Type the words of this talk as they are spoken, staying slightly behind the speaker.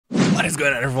is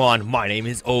going on, everyone? My name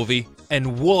is Ovi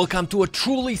and welcome to a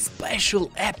truly special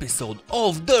episode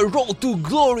of the Road to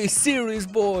Glory series,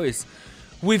 boys.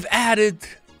 We've added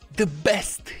the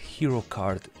best hero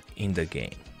card in the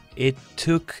game. It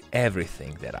took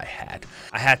everything that I had.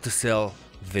 I had to sell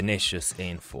Vinicius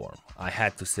in form. I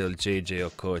had to sell JJ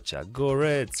Okocha,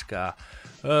 Goretzka,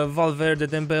 Valverde,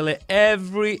 Dembele,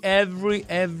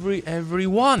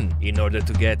 everyone in order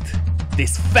to get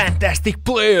this fantastic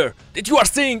player that you are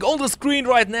seeing on the screen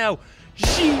right now.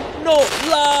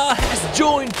 Ginola has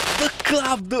joined the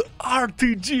club, the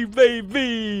RTG,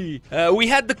 baby. We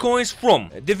had the coins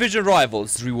from Division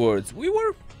Rivals rewards. We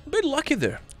were a bit lucky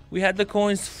there. We had the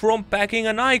coins from packing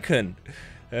an icon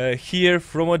here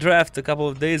from a draft a couple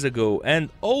of days ago, and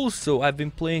also I've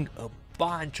been playing a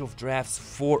bunch of drafts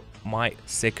for my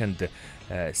second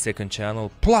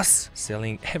channel, plus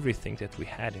selling everything that we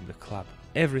had in the club,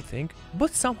 everything.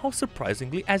 But somehow,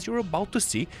 surprisingly, as you're about to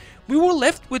see, we were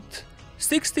left with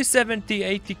 60, 70,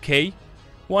 80k,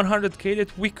 100k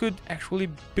that we could actually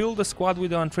build a squad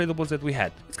with the untradables that we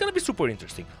had. It's gonna be super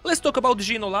interesting. Let's talk about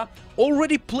Ginola.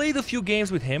 Already played a few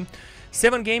games with him.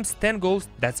 7 games, 10 goals.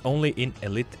 That's only in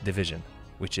Elite Division,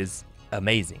 which is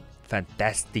amazing.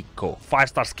 Fantastico.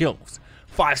 5-star skill moves,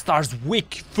 5 stars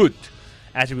weak foot.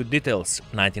 Attribute details: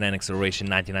 99 acceleration,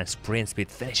 99 sprint speed,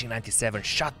 finishing 97,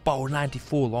 shot power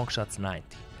 94, long shots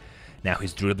 90. Now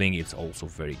his dribbling is also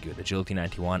very good. Agility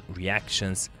 91,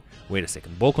 reactions, wait a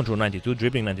second, ball control 92,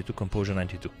 dribbling 92, composure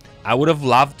 92. I would have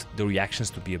loved the reactions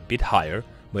to be a bit higher,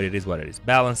 but it is what it is.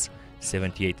 Balance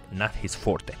 78, not his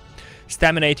forte.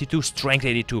 Stamina 82, strength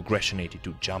 82, aggression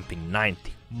 82, jumping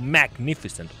 90.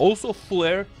 Magnificent. Also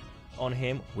flair on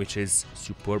him, which is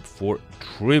superb for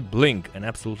dribbling. An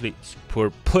absolutely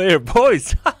superb player,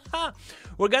 boys.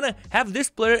 We're gonna have this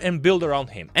player and build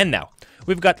around him. And now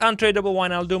we've got untradeable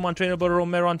Wijnaldum, untradeable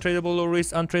Romero, untradeable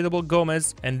Lloris, untradeable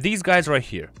Gomez, and these guys right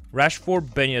here: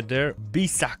 Rashford, Ben Yedder,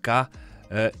 Bissaka,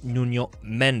 Nuno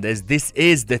Mendes. This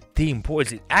is the team,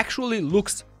 boys. It actually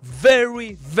looks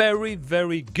very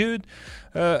good.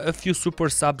 A few super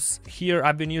subs here.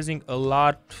 I've been using a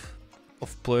lot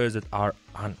of players that are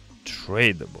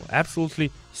untradeable. Absolutely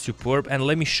superb. And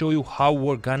let me show you how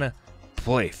we're gonna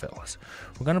play, fellas.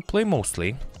 We're gonna play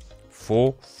mostly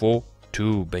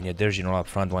 4-4-2. Ben Yedder, Ginola up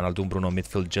front, Wijnaldum, Bruno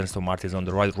midfield, Jensen Martins on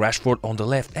the right, Rashford on the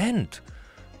left, and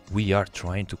we are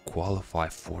trying to qualify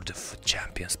for the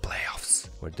FUTCHAMPIONS playoffs.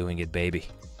 We're doing it, baby.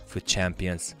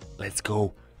 FUTCHAMPIONS, let's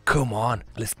go. Come on,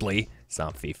 let's play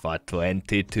some FIFA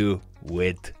 22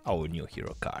 with our new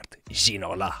hero card,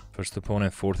 Ginola. First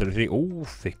opponent 433. Oh,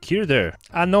 Fekir there.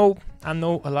 I know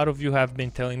a lot of you have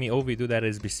been telling me, Ovi, do that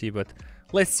SBC, but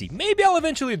let's see. Maybe I'll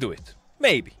eventually do it.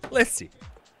 Maybe. Let's see.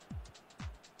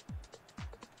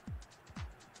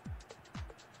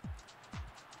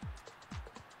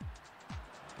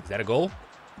 Is that a goal?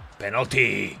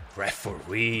 Penalty.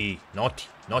 Referee.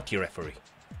 Naughty referee.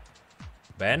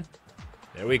 Ben.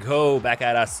 There we go. Back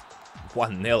at us.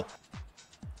 1-0.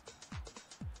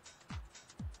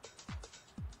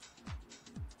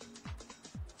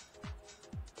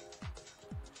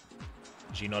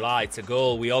 Ginola, it's a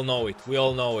goal. We all know it. We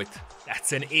all know it.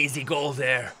 That's an easy goal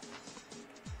there.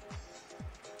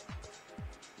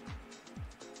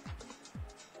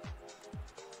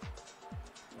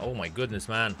 Oh my goodness,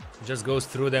 man. Just goes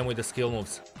through them with the skill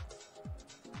moves.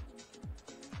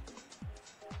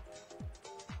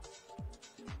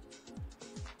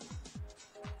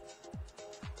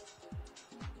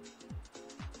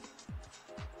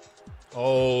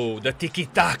 Oh, the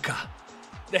tiki-taka.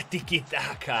 The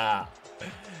tiki-taka.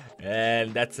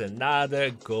 And that's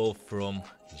another goal from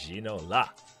Ginola.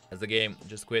 That's the game.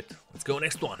 Just quit. Let's go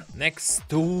next one. Next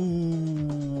to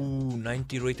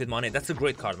 90 rated money. That's a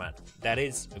great card, man. That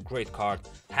is a great card.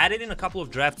 Had it in a couple of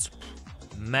drafts.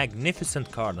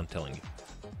 Magnificent card, I'm telling you.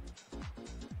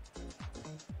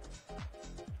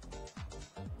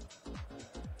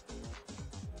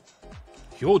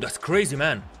 Yo, that's crazy,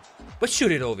 man. But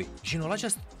shoot it, Ovi. Ginola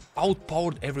just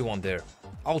outpowered everyone there.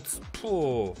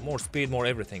 More speed, more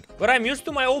everything. But I'm used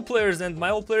to my old players, and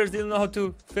my old players didn't know how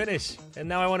to finish. And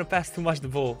now I want to pass too much the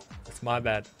ball. That's my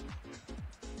bad.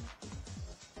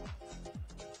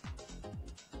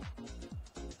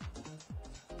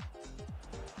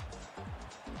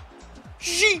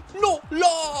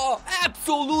 Ginola!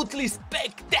 Absolutely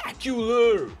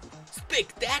spectacular!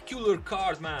 Spectacular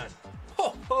card, man.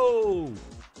 Ho ho!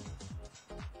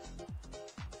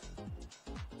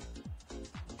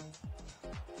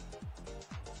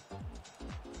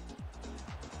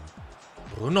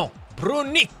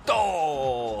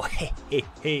 Brunito!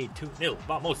 Hey, 2-0,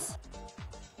 vamos!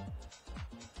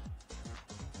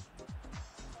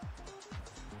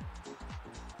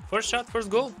 First shot, first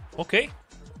goal. Okay.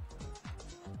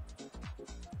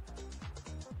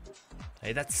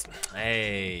 Hey, that's...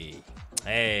 Hey.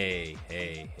 Hey.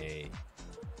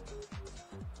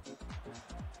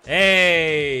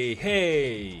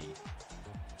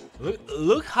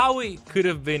 Look how it could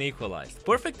have been equalized.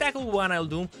 Perfect tackle, one I'll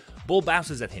do. Ball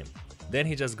bounces at him. Then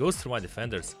he just goes through my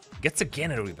defenders. Gets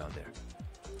again a rebound there.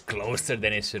 Closer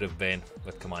than it should have been.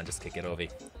 But come on, just kick it over.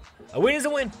 A win is a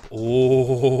win.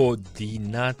 Oh, Di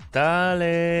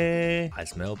Natale. I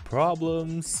smell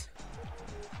problems.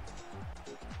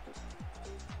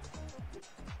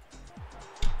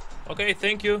 Okay,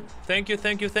 thank you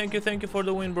for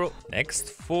the win, bro. Next,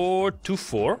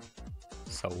 4-4.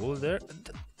 Saul there.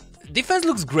 Defense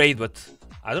looks great, but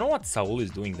I don't know what Saul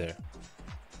is doing there.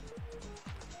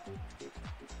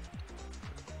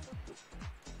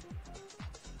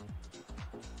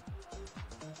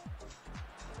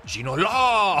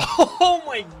 Ginola! Oh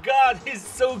my god, he's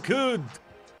so good!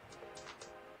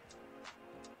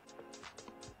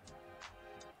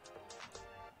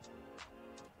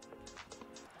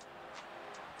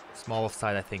 Small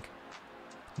offside, I think.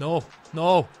 No,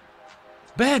 no.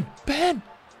 Ben!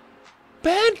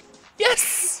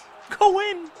 Yes! Go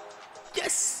in!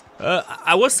 Yes!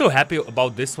 I was so happy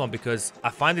about this one because I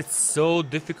find it so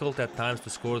difficult at times to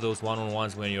score those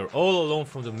one-on-ones when you're all alone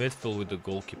from the midfield with the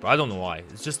goalkeeper. I don't know why.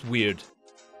 It's just weird.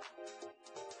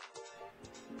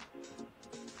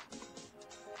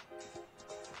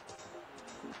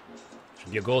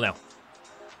 Should be a goal now.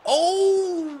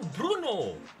 Oh!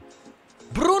 Bruno!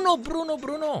 Bruno!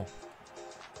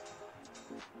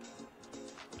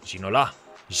 Ginola.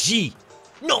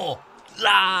 No!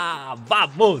 La!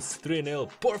 Vamos! 3-0.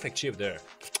 Perfect chip there.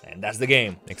 And that's the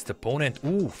game. Next opponent.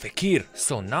 Ooh, Fekir.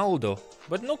 Sonaldo.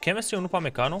 But no chemistry on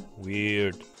Upamecano.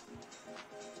 Weird.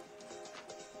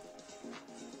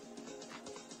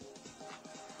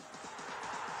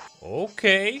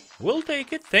 Okay. We'll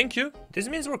take it. Thank you. This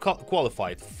means we're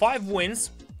qualified. 5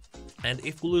 wins. And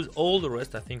if we lose all the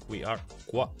rest, I think we are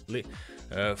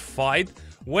qualified.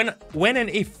 When and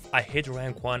if I hit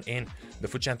rank 1 in the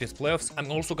FUT Champions playoffs,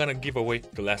 I'm also gonna give away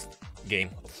the last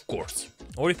game, of course.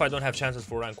 Or if I don't have chances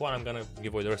for rank 1, I'm gonna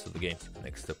give away the rest of the games.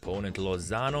 Next opponent,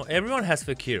 Lozano. Everyone has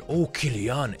Fekir. Oh,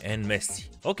 Kylian and Messi.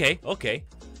 Okay.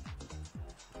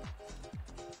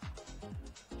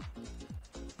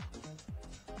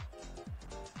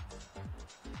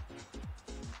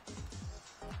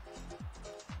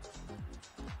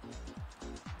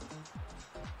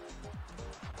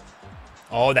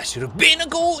 Oh, that should have been a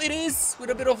goal. It is, with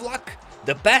a bit of luck.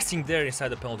 The passing there inside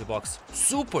the penalty box.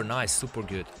 Super nice, super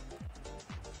good.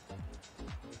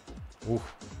 Ooh.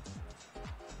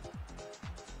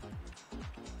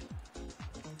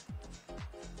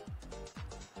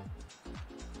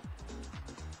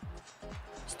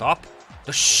 Stop.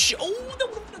 The show. Oh, the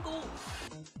goal.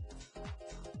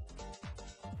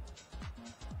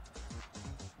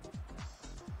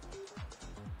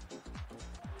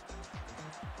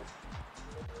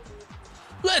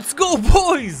 Let's go,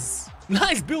 boys!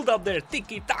 Nice build up there.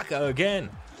 Tiki-taka again.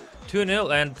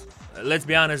 2-0, and let's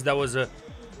be honest, that was a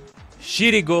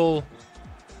shitty goal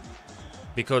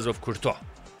because of Courtois.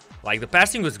 Like, the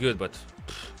passing was good, but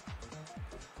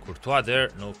Courtois there,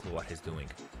 no clue what he's doing.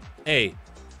 Hey.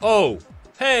 Oh.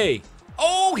 Hey.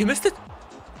 Oh, he missed it.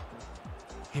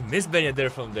 He missed Benya there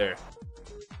from there.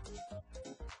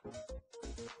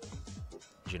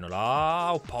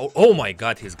 Ginola. Oh my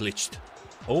god, he's glitched.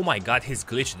 Oh my god, he's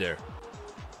glitched there.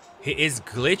 He is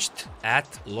glitched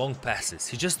at long passes.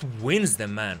 He just wins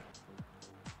them, man.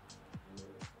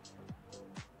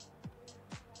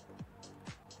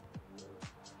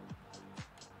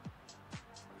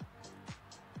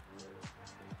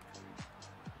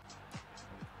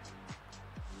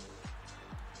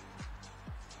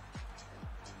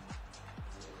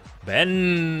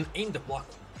 Ben in the block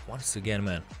once again,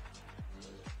 man.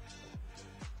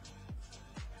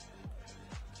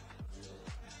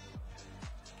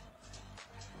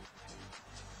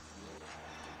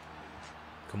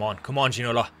 Come on,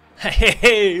 Ginola.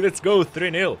 Hey, let's go,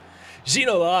 3-0.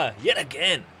 Ginola, yet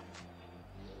again.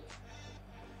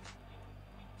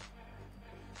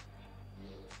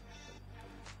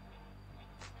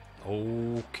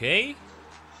 Okay.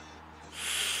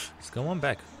 Let's go on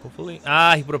back, hopefully.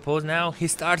 Ah, he proposed now. He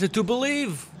started to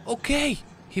believe. Okay,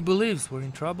 he believes we're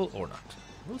in trouble or not.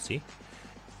 We'll see.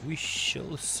 We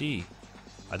shall see.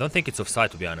 I don't think it's offside,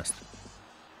 to be honest.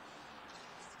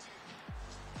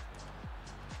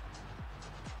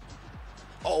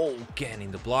 Oh, again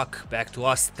in the block. Back to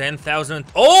us. 10,000.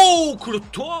 Oh,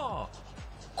 Courtois!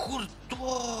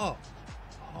 Courtois!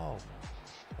 How?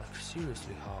 Like,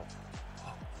 seriously, how?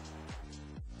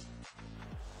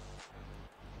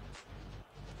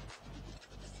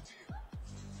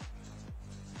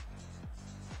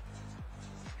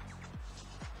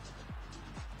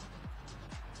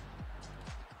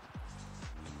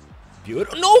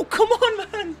 Beautiful. No, come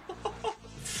on, man.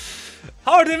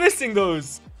 How are they missing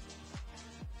those?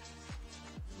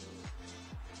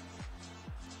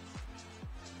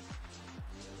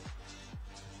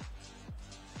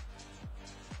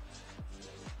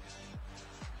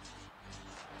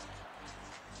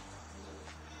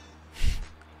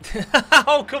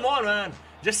 Oh, come on, man.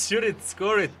 Just shoot it,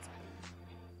 score it.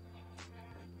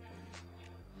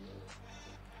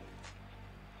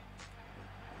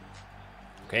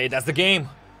 Okay, that's the game.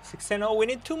 6-0. We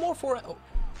need 2 more for... Oh,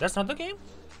 that's not the game?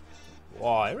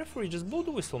 Why? Referee just blew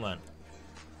the whistle, man.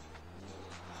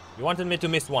 You wanted me to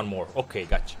miss 1 more. Okay,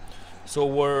 gotcha. So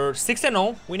we're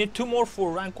 6-0. We need 2 more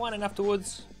for rank 1, and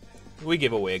afterwards we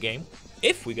give away a game.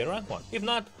 If we get rank 1. If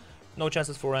not, no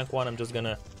chances for rank 1. I'm just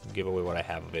gonna give away what I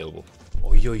have available.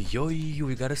 Oi, oi, oi.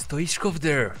 We got a Stoichkov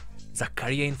there.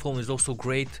 Zakaria in form is also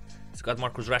great. He's got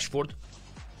Marcus Rashford.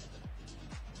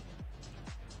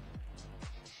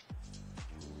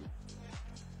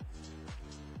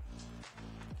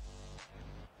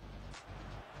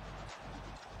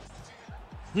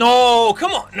 No,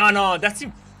 come on. No, that's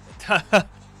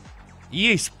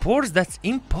EA Sports, that's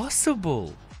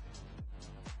impossible.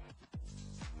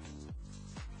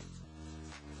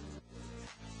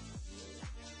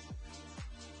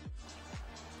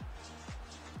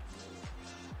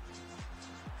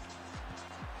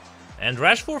 And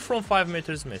Rashford from 5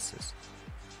 meters misses.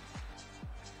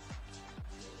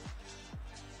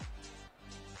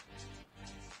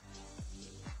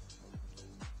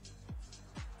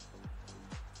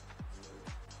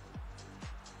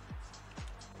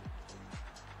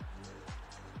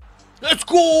 Let's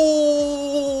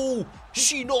go!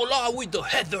 Shinola with the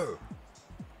header.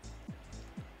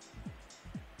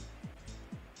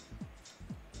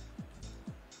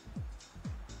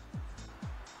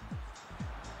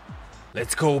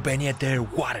 Let's go, Ben Yedder there.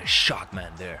 What a shot,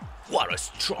 man, there. What a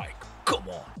strike. Come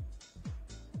on.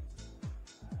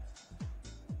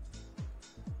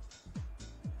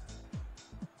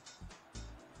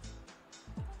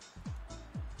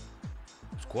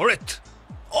 Score it.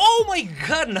 Oh my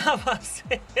god, Navas.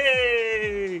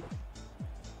 Hey.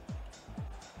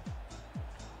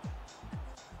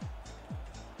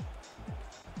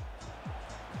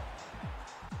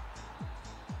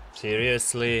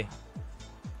 Seriously.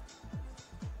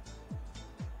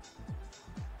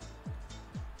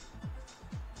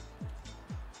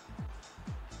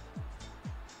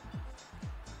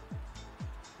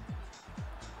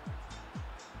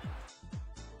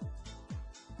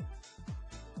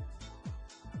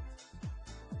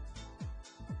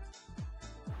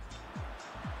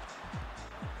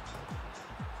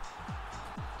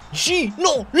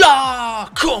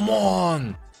 Ginola! Come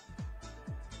on!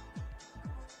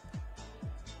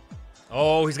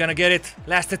 Oh, he's gonna get it.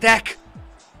 Last attack.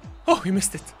 Oh, he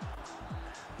missed it.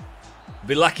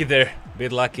 Bit lucky there.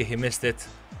 Bit lucky he missed it.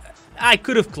 I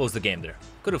could have closed the game there.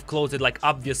 Could have closed it, like,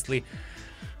 obviously.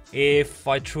 If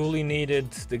I truly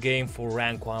needed the game for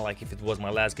rank 1, like if it was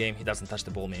my last game, he doesn't touch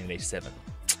the ball in age 7.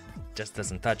 Just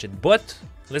doesn't touch it. But,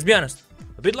 let's be honest.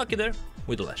 A bit lucky there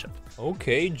with the last shot.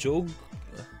 Okay, Joe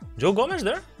Gomez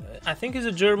there. I think he's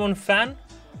a German fan,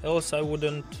 else I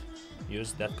wouldn't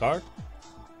use that card.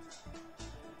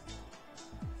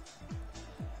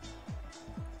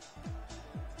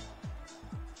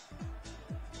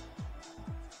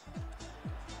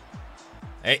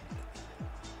 Hey,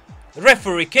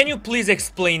 referee, can you please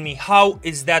explain me how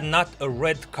is that not a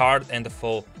red card and a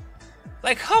foul?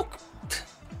 Like how?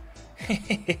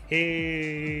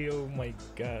 Oh my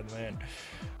god, man.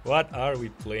 What are we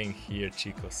playing here,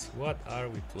 chicos? What are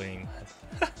we playing?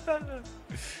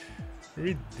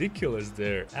 Ridiculous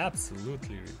there.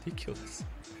 Absolutely ridiculous.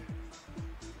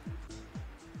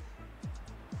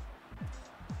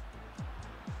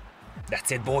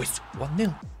 That's it, boys.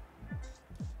 1-0.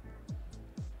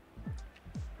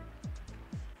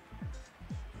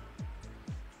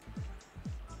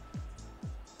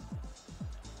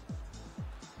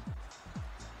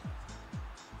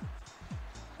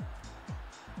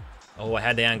 Oh, I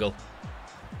had the angle.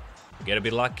 Get a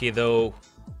bit lucky though.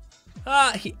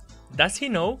 Does he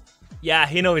know? Yeah,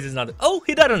 he knows it's not. Oh,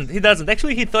 he doesn't. He doesn't.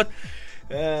 Actually, he thought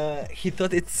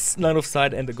it's not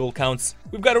offside and the goal counts.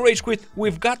 We've got a rage quit.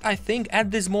 We've got, I think,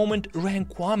 at this moment,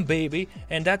 rank 1, baby,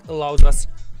 and that allows us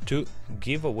to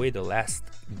give away the last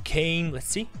game. Let's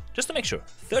see, just to make sure.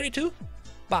 32.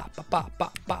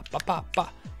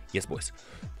 Yes, boys.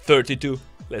 32.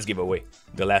 Let's give away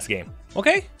the last game.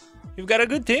 Okay. You've got a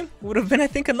good team. Would have been, I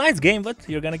think, a nice game, but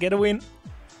you're gonna get a win.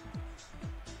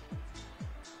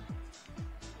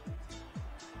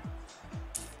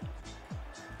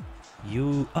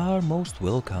 You are most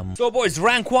welcome. So, boys,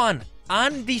 rank 1.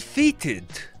 undefeated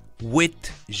with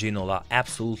Ginola.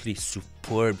 Absolutely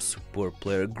superb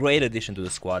player, great addition to the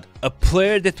squad, a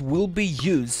player that will be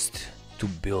used to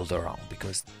build around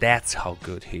because that's how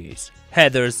good he is.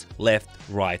 Headers, left,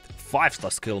 right,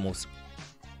 5-star skill moves.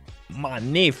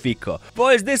 Magnifico.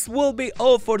 Boys, this will be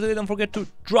all for today. Don't forget to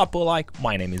drop a like.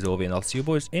 My name is Ovi and I'll see you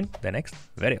boys in the next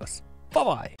videos. Bye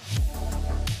bye.